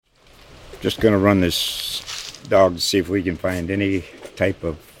Just going to run this dog to see if we can find any type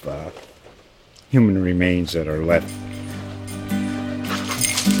of human remains that are left.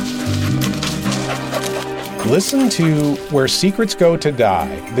 Listen to Where Secrets Go to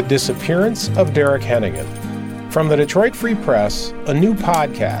Die, The Disappearance of Derek Hennigan. From the Detroit Free Press, a new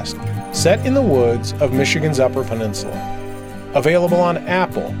podcast set in the woods of Michigan's Upper Peninsula. Available on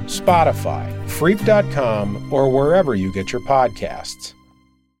Apple, Spotify, Freep.com, or wherever you get your podcasts.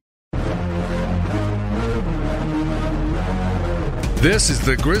 This is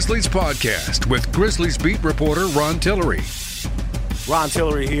the Grizzlies Podcast with Grizzlies beat reporter Ron Tillery. Ron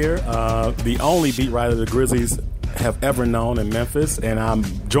Tillery here, the only beat writer the Grizzlies have ever known in Memphis, and I'm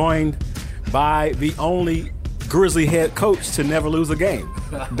joined by the only Grizzly head coach to never lose a game,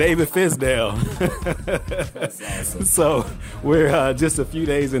 David Fizdale. That's awesome. So we're just a few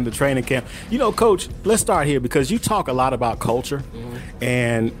days into training camp. You know, Coach, let's start here because you talk a lot about culture,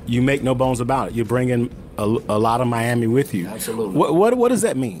 and you make no bones about it. You bring in a lot of Miami with you. Absolutely. What does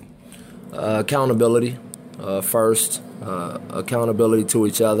that mean? Accountability first, accountability to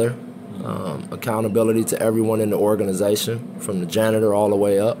each other, accountability to everyone in the organization, from the janitor all the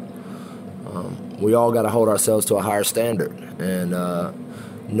way up. We all got to hold ourselves to a higher standard, and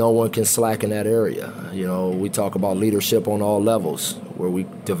no one can slack in that area. You know, we talk about leadership on all levels, where we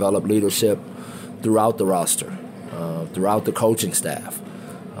develop leadership throughout the roster, throughout the coaching staff.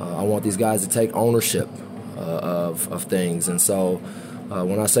 I want these guys to take ownership of things, and so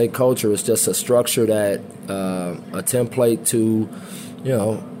when I say culture, it's just a structure that a template to, you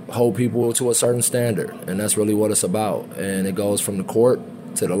know, hold people to a certain standard, and that's really what it's about. And it goes from the court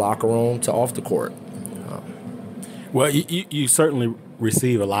to the locker room to off the court. Well, you certainly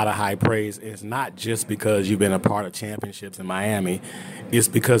receive a lot of high praise. It's not just because you've been a part of championships in Miami. It's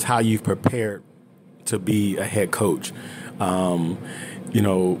because how you've prepared to be a head coach. You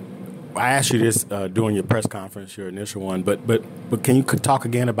know, I asked you this during your press conference, your initial one, but can you talk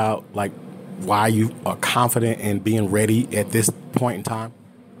again about, like, why you are confident in being ready at this point in time?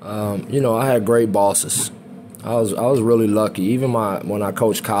 You know, I had great bosses. I was really lucky. Even when I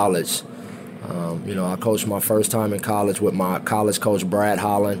coached college, you know, I coached my first time in college with my college coach, Brad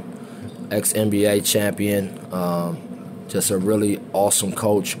Holland, ex-NBA champion, just a really awesome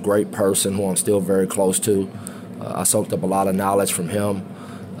coach, great person who I'm still very close to. I soaked up a lot of knowledge from him.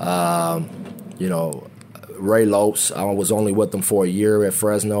 You know, Ray Lopes, I was only with him for a year at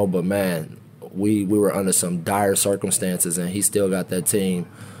Fresno, but, man, we were under some dire circumstances, and he still got that team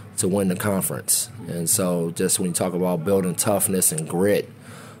to win the conference. And so just when you talk about building toughness and grit,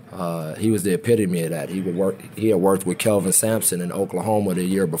 he was the epitome of that. He had worked with Kelvin Sampson in Oklahoma the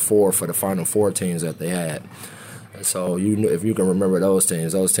year before for the Final Four teams that they had. And so if you can remember those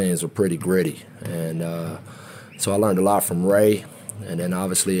teams were pretty gritty. And so I learned a lot from Ray. And then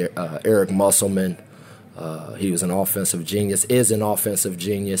obviously Eric Musselman, he was an offensive genius, is an offensive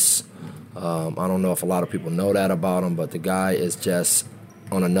genius. I don't know if a lot of people know that about him, but the guy is just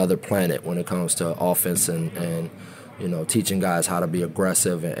on another planet when it comes to offense and you know, teaching guys how to be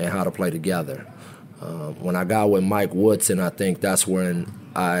aggressive and how to play together. When I got with Mike Woodson, I think that's when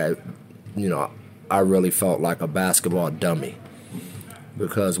I really felt like a basketball dummy,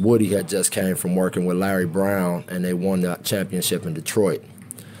 because Woody had just came from working with Larry Brown, and they won the championship in Detroit.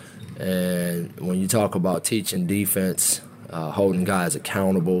 And when you talk about teaching defense, holding guys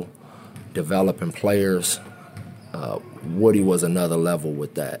accountable, developing players, Woody was another level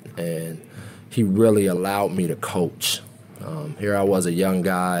with that. And he really allowed me to coach. Here I was, a young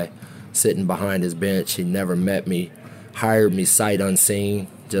guy sitting behind his bench. He never met me, hired me sight unseen,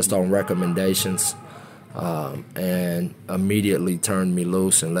 just on recommendations, and immediately turned me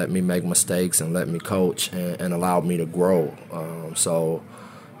loose and let me make mistakes and let me coach and allowed me to grow. So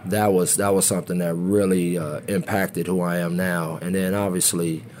that was something that really impacted who I am now. And then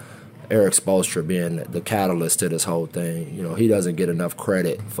obviously Eric Spoelstra being the catalyst to this whole thing. You know, he doesn't get enough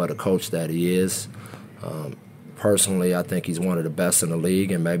credit for the coach that he is. Personally, I think he's one of the best in the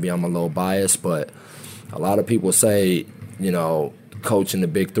league, and maybe I'm a little biased, but a lot of people say, you know, coaching the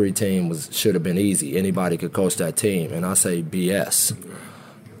Big Three team should have been easy. Anybody could coach that team, and I say BS.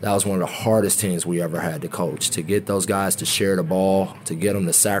 That was one of the hardest teams we ever had to coach, to get those guys to share the ball, to get them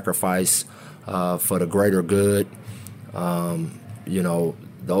to sacrifice for the greater good. You know,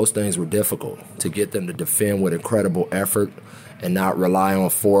 those things were difficult, to get them to defend with incredible effort and not rely on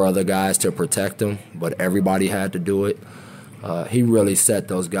four other guys to protect them, but everybody had to do it. He really set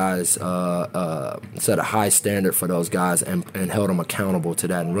those guys, set a high standard for those guys and held them accountable to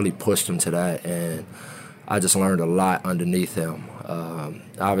that and really pushed them to that. And I just learned a lot underneath him.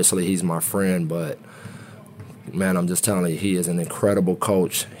 Obviously, he's my friend, but man, I'm just telling you, he is an incredible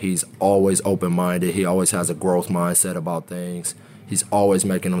coach. He's always open-minded. He always has a growth mindset about things. He's always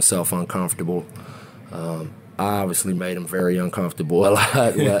making himself uncomfortable. I obviously made him very uncomfortable a lot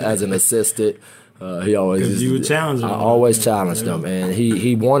as an assistant. He always you would challenge him. I always challenged him, and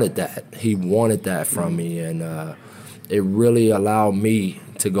he wanted that. He wanted that from me, and it really allowed me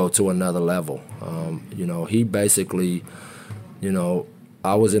to go to another level. He basically,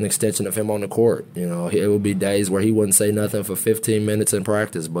 I was an extension of him on the court. It would be days where he wouldn't say nothing for 15 minutes in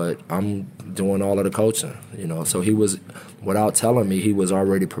practice, but I'm doing all of the coaching. So he was, without telling me, he was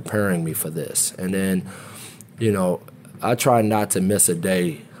already preparing me for this. And then, I tried not to miss a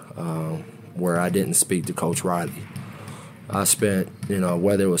day where I didn't speak to Coach Riley. I spent,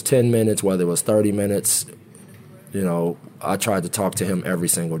 whether it was 10 minutes, whether it was 30 minutes, I tried to talk to him every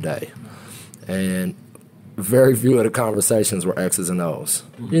single day. And very few of the conversations were X's and O's.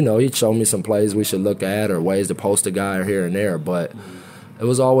 He'd show me some plays we should look at or ways to post a guy here and there, but it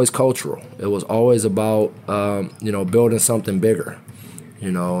was always cultural. It was always about, building something bigger,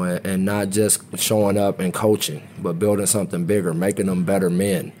 and not just showing up and coaching, but building something bigger, making them better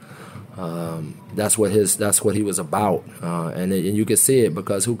men. That's what he was about, and you can see it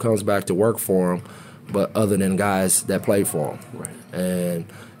because who comes back to work for him, but other than guys that play for him, right? And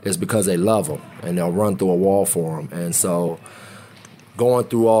it's because they love him and they'll run through a wall for him. And so, going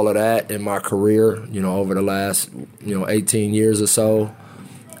through all of that in my career, over the last 18 years or so,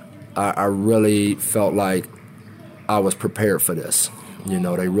 I really felt like I was prepared for this.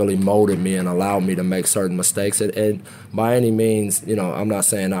 They really molded me and allowed me to make certain mistakes. And by any means, I'm not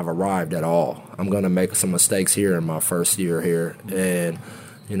saying I've arrived at all. I'm going to make some mistakes here in my first year here. And,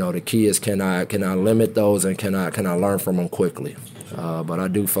 the key is can I limit those and can I learn from them quickly? But I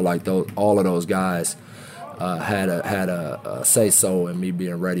do feel like all of those guys had a say-so in me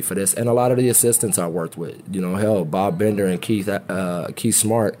being ready for this. And a lot of the assistants I worked with, Bob Bender and Keith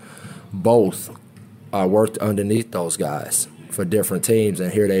Smart, both I worked underneath those guys for different teams,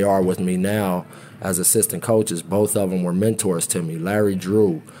 and here they are with me now as assistant coaches. Both of them were mentors to me. Larry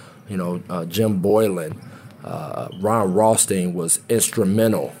Drew, Jim Boylan, Ron Rothstein was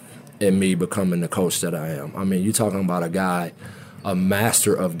instrumental in me becoming the coach that I am. I mean, you're talking about a guy, a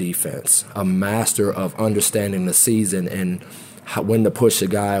master of defense, a master of understanding the season and when to push a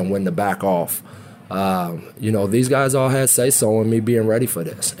guy and when to back off. These guys all had say-so in me being ready for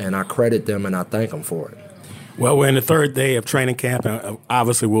this, and I credit them and I thank them for it. Well, we're in the third day of training camp, and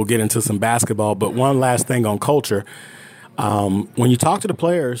obviously we'll get into some basketball. But one last thing on culture. When you talk to the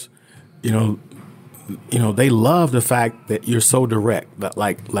players, they love the fact that you're so direct, that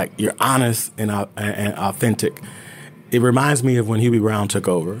like you're honest and authentic. It reminds me of when Hubie Brown took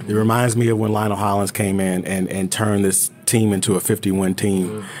over. It reminds me of when Lionel Hollins came in and turned this team into a 50-win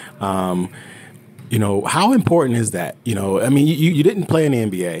team. How important is that? You didn't play in the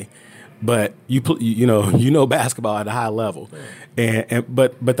NBA, but you know basketball at a high level,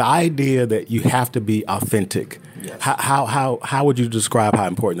 but the idea that you have to be authentic. Yes. How would you describe how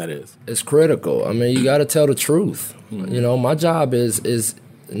important that is? It's critical. I mean, you got to tell the truth. Mm-hmm. My job is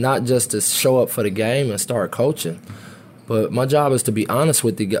not just to show up for the game and start coaching, but my job is to be honest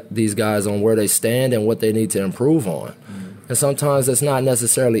with these guys on where they stand and what they need to improve on. Mm-hmm. And sometimes it's not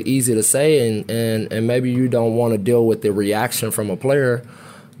necessarily easy to say, and maybe you don't want to deal with the reaction from a player.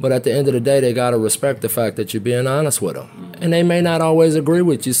 But at the end of the day, they got to respect the fact that you're being honest with them. Mm-hmm. And they may not always agree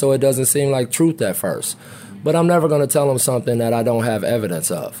with you, so it doesn't seem like truth at first. But I'm never going to tell them something that I don't have evidence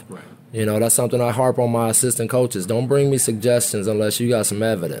of. Right. That's something I harp on my assistant coaches. Don't bring me suggestions unless you got some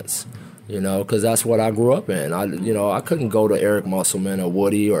evidence, because that's what I grew up in. I couldn't go to Eric Musselman or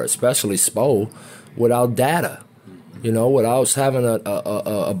Woody or especially Spo without data, without having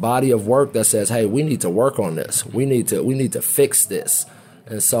a body of work that says, hey, we need to work on this. We need to fix this.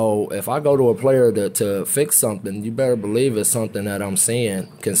 And so if I go to a player to fix something, you better believe it's something that I'm seeing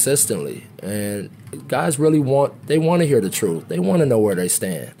consistently. And guys really want to hear the truth. They want to know where they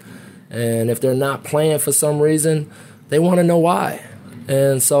stand. And if they're not playing for some reason, they want to know why.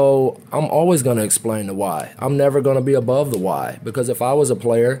 And so I'm always going to explain the why. I'm never going to be above the why, because if I was a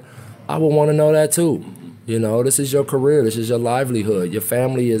player, I would want to know that too. This is your career. This is your livelihood. Your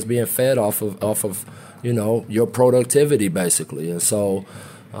family is being fed off of your productivity, basically. And so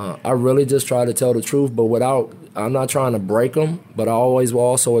I really just try to tell the truth, but I'm not trying to break them, but I always will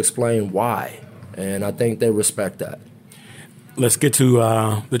also explain why. And I think they respect that. Let's get to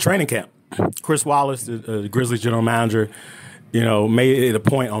the training camp. Chris Wallace, the Grizzlies general manager, made it a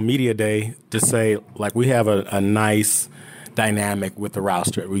point on media day to say, like, we have a nice dynamic with the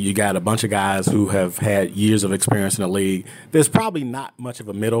roster where you got a bunch of guys who have had years of experience in the league. There's probably not much of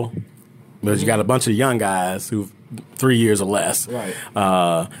a middle because you got a bunch of young guys who've 3 years or less. Right.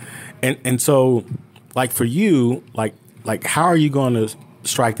 And so, like for you, like how are you going to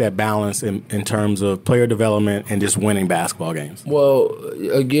strike that balance in terms of player development and just winning basketball games? Well,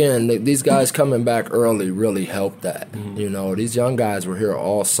 again, these guys coming back early really helped that. You know, these young guys were here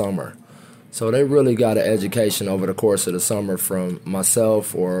all summer. So they really got an education over the course of the summer from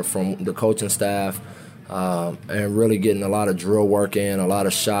myself or from the coaching staff, and really getting a lot of drill work in, a lot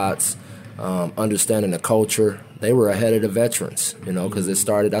of shots, understanding the culture. They were ahead of the veterans, you know, because it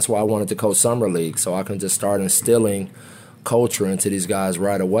started. That's why I wanted to coach Summer League, so I can just start instilling culture into these guys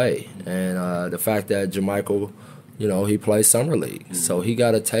right away. And the fact that Jermichael, you know, he plays Summer League, so he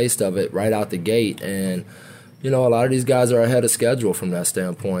got a taste of it right out the gate. And, you know, a lot of these guys are ahead of schedule from that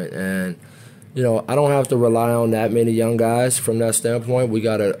standpoint. And, you know, I don't have to rely on that many young guys from that standpoint. We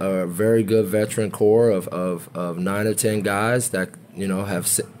got a very good veteran core of 9 or 10 guys that, you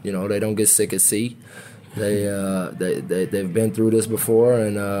know, they don't get sick at sea. They've been through this before,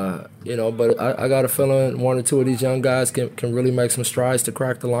 and you know. But I got a feeling 1 or 2 of these young guys can really make some strides to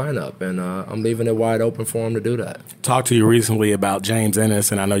crack the lineup, and I'm leaving it wide open for them to do that. Talked to you recently about James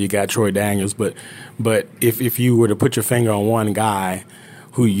Ennis, and I know you got Troy Daniels, but if you were to put your finger on one guy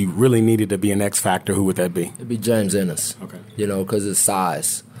who you really needed to be an X factor, who would that be? It'd be James Ennis. Okay. You know, because it's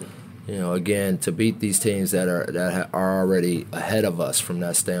size. You know, again, to beat these teams that are already ahead of us from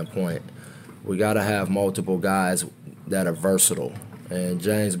that standpoint, we got to have multiple guys that are versatile. And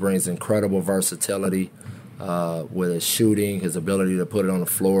James brings incredible versatility with his shooting, his ability to put it on the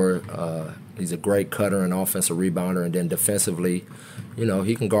floor. He's a great cutter and offensive rebounder. And then defensively, you know,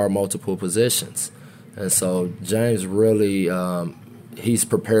 he can guard multiple positions. And so James really, he's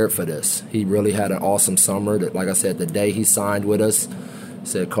prepared for this. He really had an awesome summer. That, like I said, the day he signed with us, he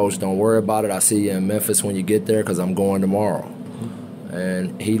said, "Coach, don't worry about it. I'll see you in Memphis when you get there because I'm going tomorrow."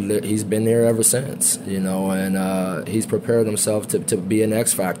 And he's been there ever since, you know, and he's prepared himself to be an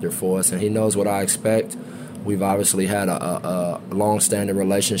X factor for us, and he knows what I expect. We've obviously had a long-standing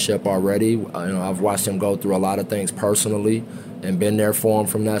relationship already. You know, I've watched him go through a lot of things personally and been there for him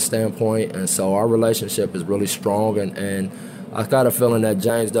from that standpoint, and so our relationship is really strong, and I got a feeling that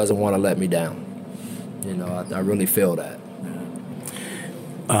James doesn't want to let me down. You know, I really feel that.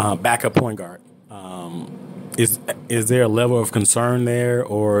 Backup point guard. Is there a level of concern there,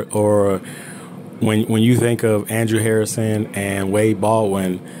 or when you think of Andrew Harrison and Wade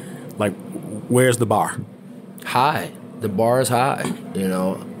Baldwin, like where's the bar? High. The bar is high. You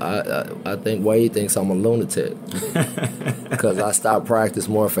know, I think Wade thinks I'm a lunatic because I stopped practice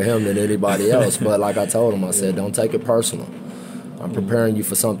more for him than anybody else. But like I told him, I said, don't take it personal. I'm preparing you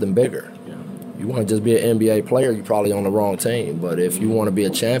for something bigger. You want to just be an NBA player, you're probably on the wrong team. But if you want to be a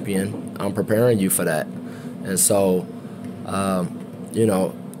champion, I'm preparing you for that. And so, you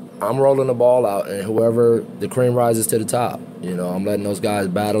know, I'm rolling the ball out, and whoever the cream rises to the top. You know, I'm letting those guys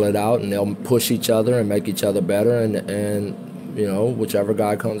battle it out, and they'll push each other and make each other better. And you know, whichever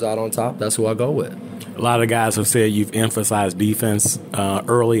guy comes out on top, that's who I go with. A lot of guys have said you've emphasized defense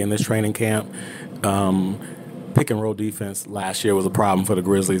early in this training camp. Pick and roll defense last year was a problem for the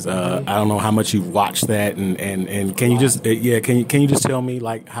Grizzlies. I don't know how much you've watched that, and can you just can you just tell me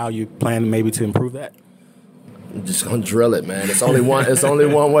like how you plan maybe to improve that? I'm just gonna drill it, man. It's only one. It's only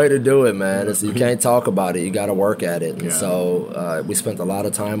one way to do it, man. You can't talk about it. You got to work at it. And so we spent a lot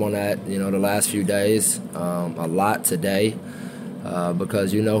of time on that. You know, the last few days, a lot today,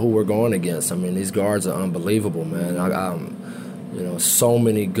 because you know who we're going against. I mean, these guards are unbelievable, man. You know, so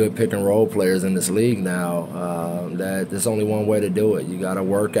many good pick and roll players in this league now that there's only one way to do it. You got to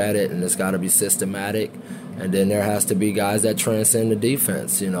work at it, and it's got to be systematic. And then there has to be guys that transcend the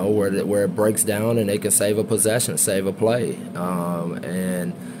defense, you know, where it breaks down and they can save a possession, save a play.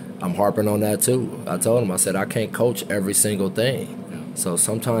 And I'm harping on that too. I told him, I said, I can't coach every single thing. So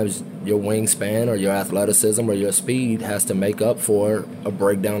sometimes your wingspan or your athleticism or your speed has to make up for a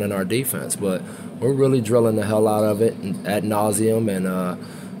breakdown in our defense. But we're really drilling the hell out of it ad nauseum, and,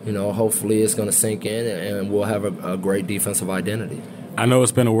 you know, hopefully it's going to sink in and we'll have a great defensive identity. I know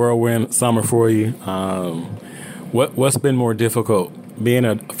it's been a whirlwind summer for you. What's been more difficult, being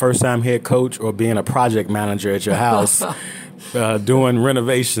a first-time head coach or being a project manager at your house doing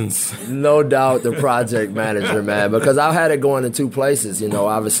renovations? No doubt the project manager, man, because I've had it going in two places. You know,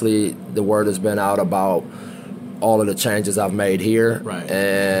 obviously the word has been out about all of the changes I've made here. Right.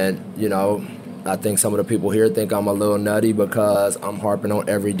 And, you know, I think some of the people here think I'm a little nutty because I'm harping on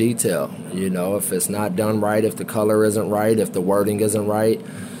every detail. You know, if it's not done right, if the color isn't right, if the wording isn't right,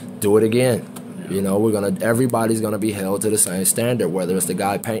 do it again. You know, everybody's gonna be held to the same standard, whether it's the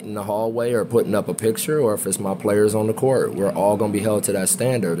guy painting the hallway or putting up a picture, or if it's my players on the court. We're all gonna be held to that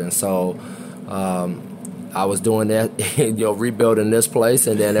standard. And so I was doing that, rebuilding this place,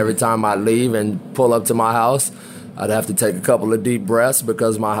 and then every time I leave and pull up to my house, I'd have to take a couple of deep breaths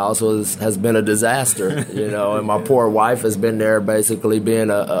because my house has been a disaster, and my poor wife has been there basically being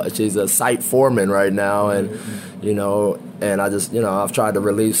she's a site foreman right now, and and I just, I've tried to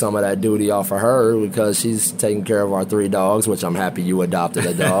relieve some of that duty off of her because she's taking care of our 3 dogs, which I'm happy you adopted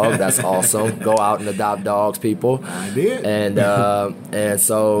a dog. That's awesome. Go out and adopt dogs, people. I did. And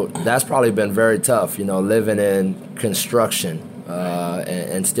so that's probably been very tough, living in construction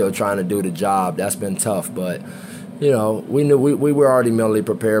and still trying to do the job. That's been tough, but we knew we were already mentally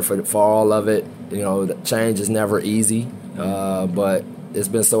prepared for all of it. The change is never easy, but it's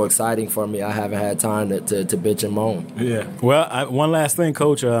been so exciting for me. I haven't had time to bitch and moan. Yeah. Well, one last thing,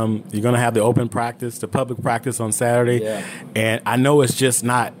 Coach. You're going to have the open practice, the public practice on Saturday. Yeah. And I know it's just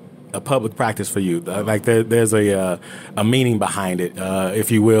not a public practice for you. Like there's a meaning behind it,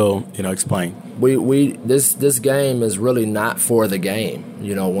 if you will, explain. This game is really not for the game.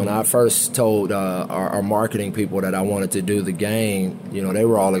 When I first told our marketing people that I wanted to do the game, they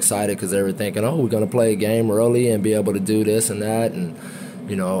were all excited because they were thinking, oh, we're going to play a game early and be able to do this and that. And,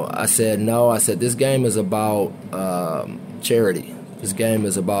 I said, no. I said, this game is about charity. This game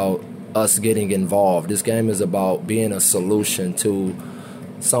is about us getting involved. This game is about being a solution to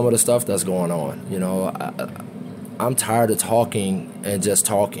some of the stuff that's going on. I'm tired of talking and just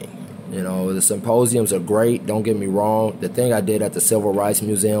talking. The symposiums are great, don't get me wrong. The thing I did at the Civil Rights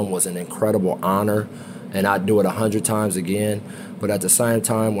Museum was an incredible honor, and I'd do it 100 times again. But at the same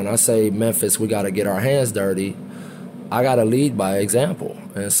time, when I say Memphis, we got to get our hands dirty, I got to lead by example.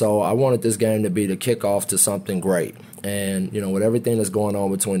 And so I wanted this game to be the kickoff to something great. And, with everything that's going on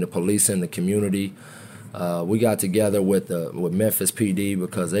between the police and the community, we got together with Memphis PD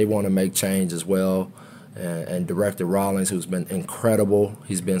because they want to make change as well. And Director Rawlings, who's been incredible.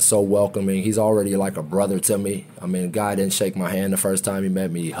 He's been so welcoming. He's already like a brother to me. I mean, the guy didn't shake my hand the first time he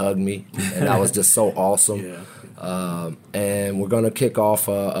met me. He hugged me, and that was just so awesome. Yeah. And we're going to kick off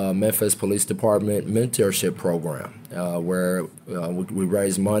a Memphis Police Department mentorship program where we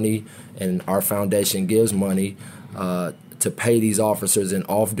raise money, and our foundation gives money to pay these officers in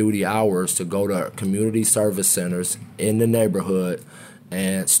off-duty hours to go to community service centers in the neighborhood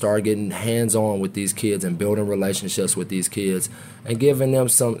and start getting hands-on with these kids and building relationships with these kids and giving them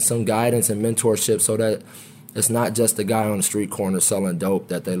some guidance and mentorship so that it's not just the guy on the street corner selling dope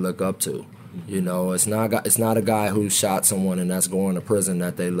that they look up to. It's not a guy who shot someone and that's going to prison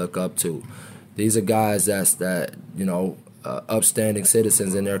that they look up to. These are guys upstanding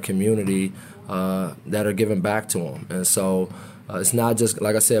citizens in their community that are giving back to them. And so it's not just,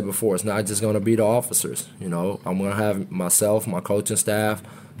 like I said before, it's not just going to be the officers. I'm going to have myself, my coaching staff,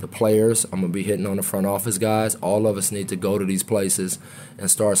 the players. I'm going to be hitting on the front office guys. All of us need to go to these places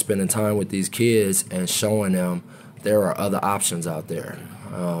and start spending time with these kids and showing them there are other options out there.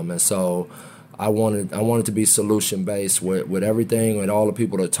 And so I wanted to be solution-based with everything, with all the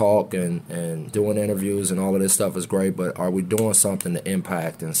people that talk and doing interviews and all of this stuff is great, but are we doing something to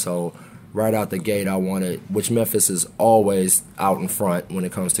impact? And so right out the gate, I wanted, which Memphis is always out in front when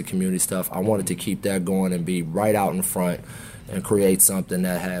it comes to community stuff, I wanted to keep that going and be right out in front and create something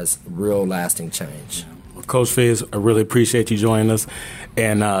that has real lasting change. Well, Coach Fizz, I really appreciate you joining us.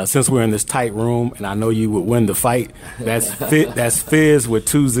 And since we're in this tight room, and I know you would win the fight, that's Fizz with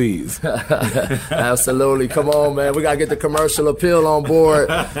 2 Z's. Absolutely. Come on, man. We got to get the commercial appeal on board.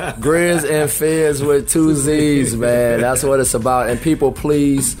 Grizz and Fizz with 2 Z's, man. That's what it's about. And people,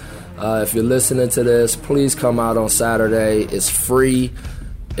 please, if you're listening to this, please come out on Saturday. It's free.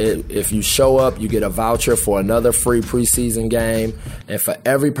 If you show up, you get a voucher for another free preseason game. And for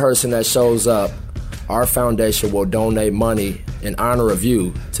every person that shows up, our foundation will donate money in honor of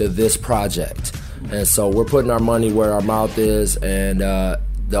you to this project. And so we're putting our money where our mouth is, and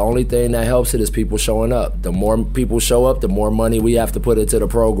the only thing that helps it is people showing up. The more people show up, the more money we have to put into the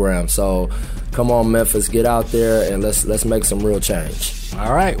program. So come on, Memphis, get out there and let's make some real change.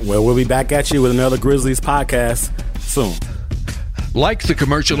 All right. Well, we'll be back at you with another Grizzlies podcast soon. Like the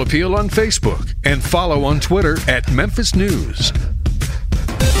Commercial Appeal on Facebook and follow on Twitter at Memphis News.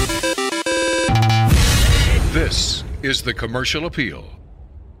 This is the Commercial Appeal.